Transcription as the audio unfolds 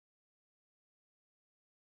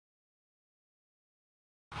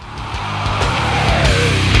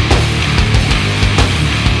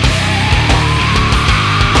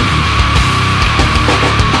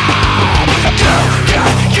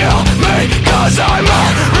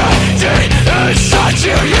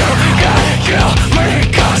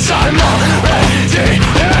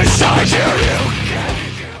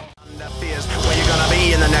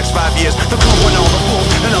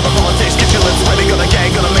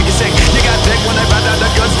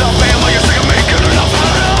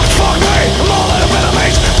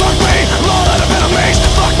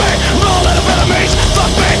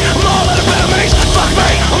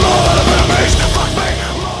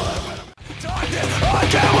I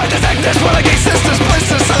can't wait to take this renegade sisters,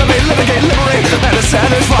 places, celebrate, litigate, liberate, and the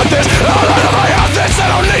sadness fuck this. All out of my have this, I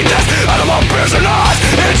don't need this. Out of my beers and eyes,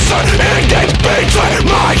 insert, engage, betray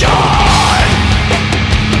my God.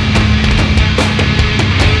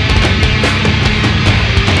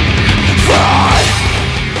 Fly.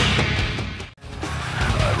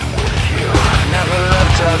 I'm with you. Never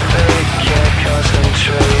left a fake, can't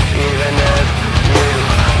concentrate, even if you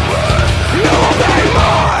were. You obey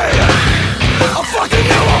mine. I fucking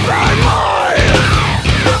know obey mine.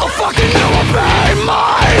 I fucking know obey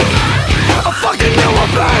mine. I fucking know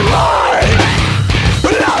obey mine.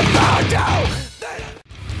 I'm found out.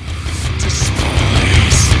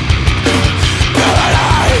 Displays.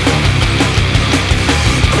 Purity.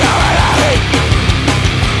 Purity.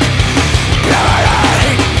 Purity.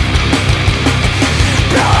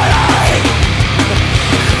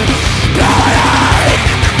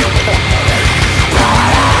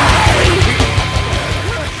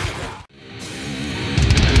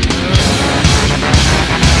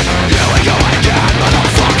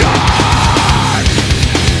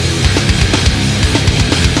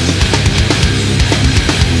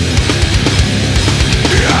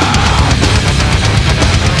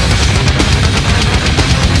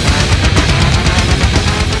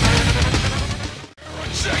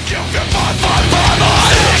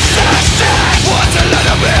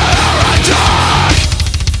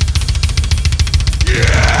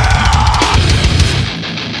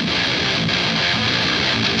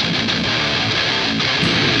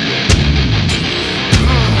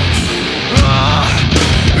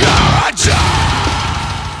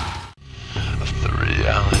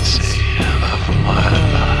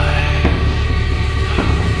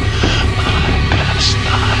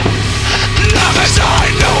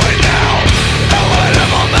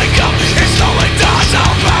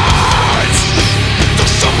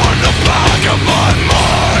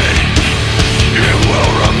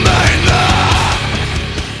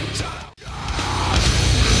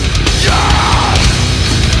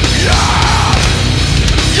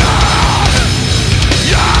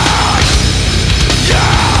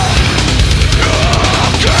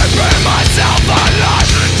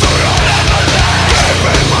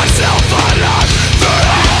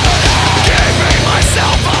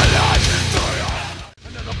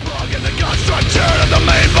 The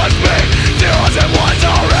main must be zeros and ones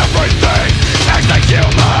are